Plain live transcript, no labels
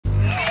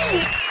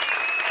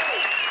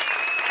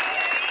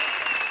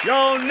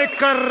Yo,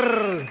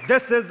 Nicker,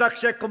 this is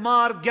Akshay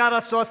Kumar,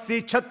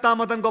 1180 छत्ता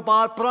मदन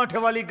गोपाल पराठे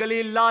वाली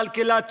गली लाल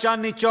किला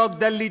चांदनी चौक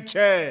दिल्ली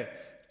 6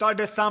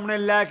 ਤੁਹਾਡੇ सामने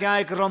लेके आया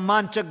एक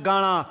रोमांचक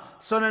गाना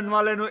सुनने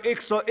वाले नु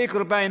 101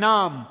 रुपए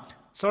इनाम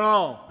सुनो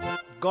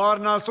गौर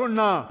नाल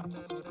सुनना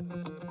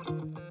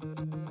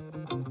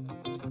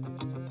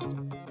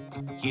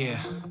Yeah,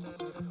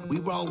 we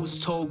were always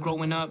told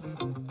growing up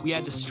we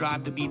had to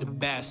strive to be the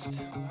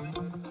best.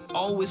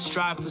 Always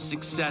strive for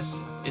success,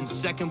 and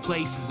second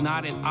place is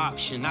not an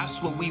option. That's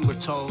what we were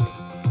told.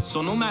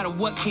 So no matter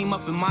what came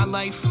up in my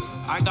life,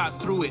 I got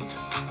through it.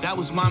 That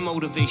was my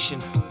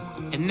motivation.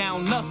 And now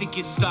nothing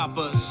can stop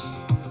us.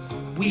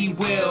 We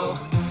will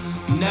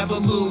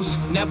never lose,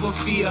 never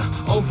fear,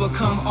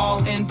 overcome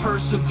all and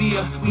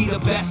persevere. We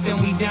the best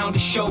and we down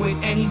to show it.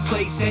 Any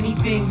place,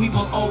 anything, we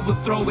will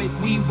overthrow it.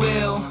 We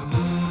will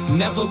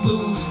never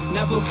lose,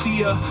 never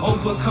fear,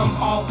 overcome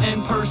all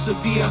and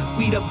persevere.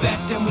 We the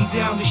best and we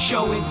down to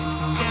show it,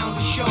 down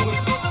to show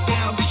it,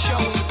 down to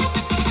show it.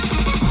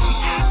 We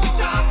at the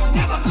top,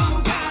 never come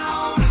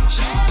down.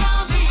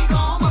 Sheran,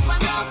 kaum,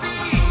 Punjabi.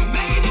 We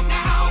made it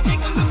now,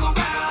 take a look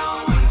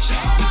around.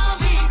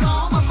 Sheran,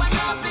 kaum,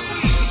 Punjabi.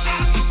 We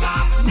at the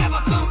top,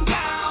 never come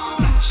down.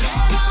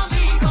 Sheran,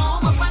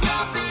 kaum,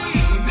 Punjabi.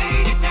 We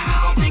made it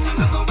now, take a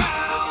look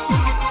around.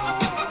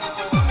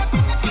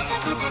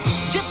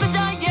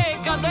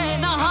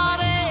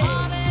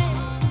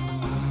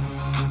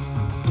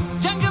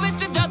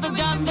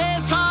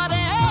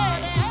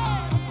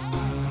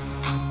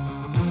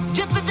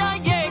 ਜਿੱਤ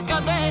ਜਾਈਏ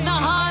ਕਦੇ ਨਾ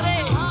ਹਾਰੇ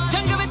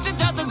ਜੰਗ ਵਿੱਚ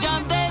ਜਦ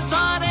ਜਾਂਦੇ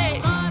ਸਾਰੇ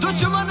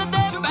ਦੁਸ਼ਮਣ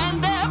ਦੇ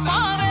ਪੈਂਦੇ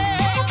ਪਾਰੇ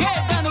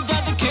ਖੇਡਣ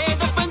ਜਦ ਖੇਡ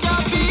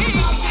ਪੰਜਾਬੀ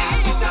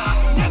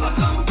never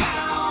come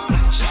down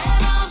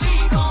ਸ਼ੇਰਾਂ ਦੀ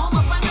ਕੌਮ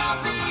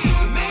Punjabi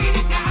made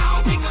it now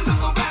take a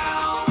look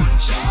around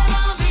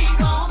ਸ਼ੇਰਾਂ ਦੀ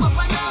ਕੌਮ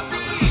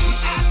Punjabi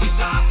at the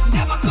top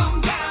never come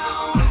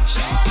down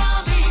ਸ਼ੇਰਾਂ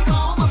ਦੀ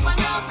ਕੌਮ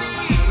Punjabi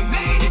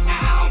made it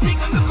now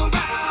take a look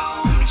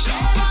around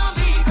ਸ਼ੇਰਾਂ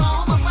ਦੀ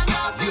ਕੌਮ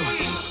Punjabi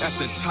at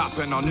the top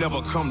and I'll never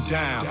come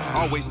down.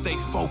 Always stay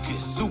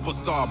focused,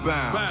 superstar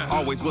bound.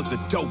 Always was the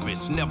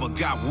dopest, never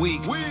got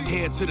weak.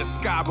 Head to the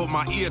sky, but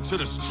my ear to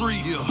the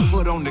street.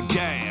 Foot on the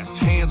gas,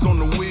 hands on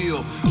the wheel.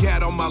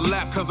 Cat on my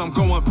lap, cause I'm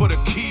going for the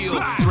kill.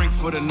 Drink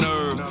for the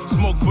nerves,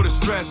 smoke for the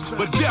stress.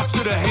 But death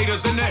to the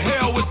haters and the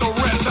hell with the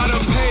rest. I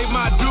done paid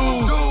my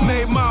dues,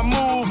 made my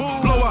move.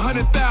 Blow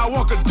 100,000,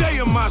 walk a day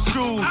in my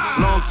shoes.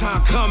 Long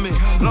time coming,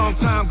 long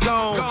time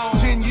gone.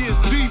 10 years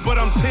deep, but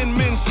I'm 10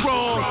 men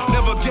strong.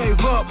 Never gave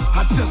up,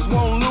 I just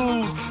won't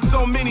lose. So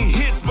many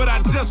hits, but I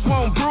just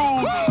won't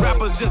bruise.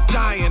 Rappers just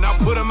dying, I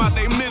put them out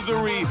their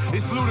misery.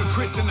 It's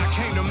ludicrous and I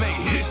came to make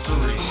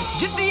history.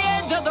 जितिए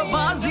जद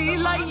बाजी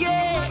लाइए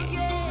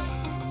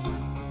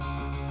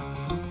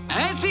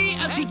ऐसी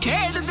असी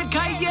खेड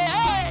दिखाइए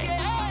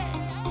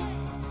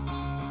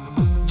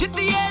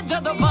जितिए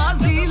जद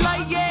बाजी